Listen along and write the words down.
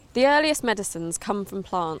The earliest medicines come from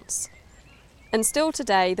plants. And still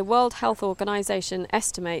today, the World Health Organization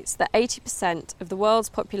estimates that 80% of the world's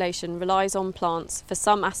population relies on plants for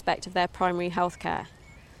some aspect of their primary health care.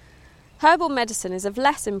 Herbal medicine is of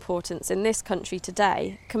less importance in this country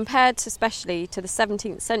today, compared especially to the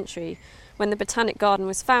 17th century when the Botanic Garden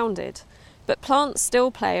was founded, but plants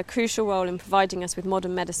still play a crucial role in providing us with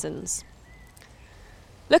modern medicines.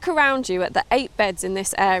 Look around you at the 8 beds in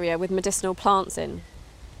this area with medicinal plants in.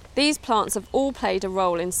 These plants have all played a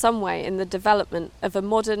role in some way in the development of a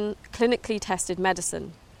modern, clinically tested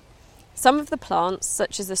medicine. Some of the plants,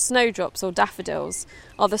 such as the snowdrops or daffodils,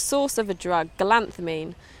 are the source of a drug,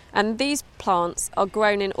 galantamine, and these plants are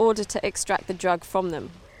grown in order to extract the drug from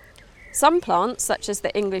them. Some plants, such as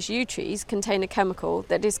the English yew trees, contain a chemical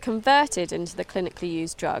that is converted into the clinically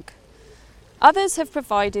used drug. Others have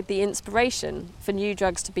provided the inspiration for new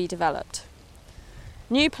drugs to be developed.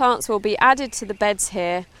 New plants will be added to the beds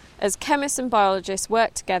here as chemists and biologists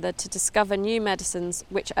work together to discover new medicines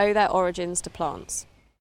which owe their origins to plants.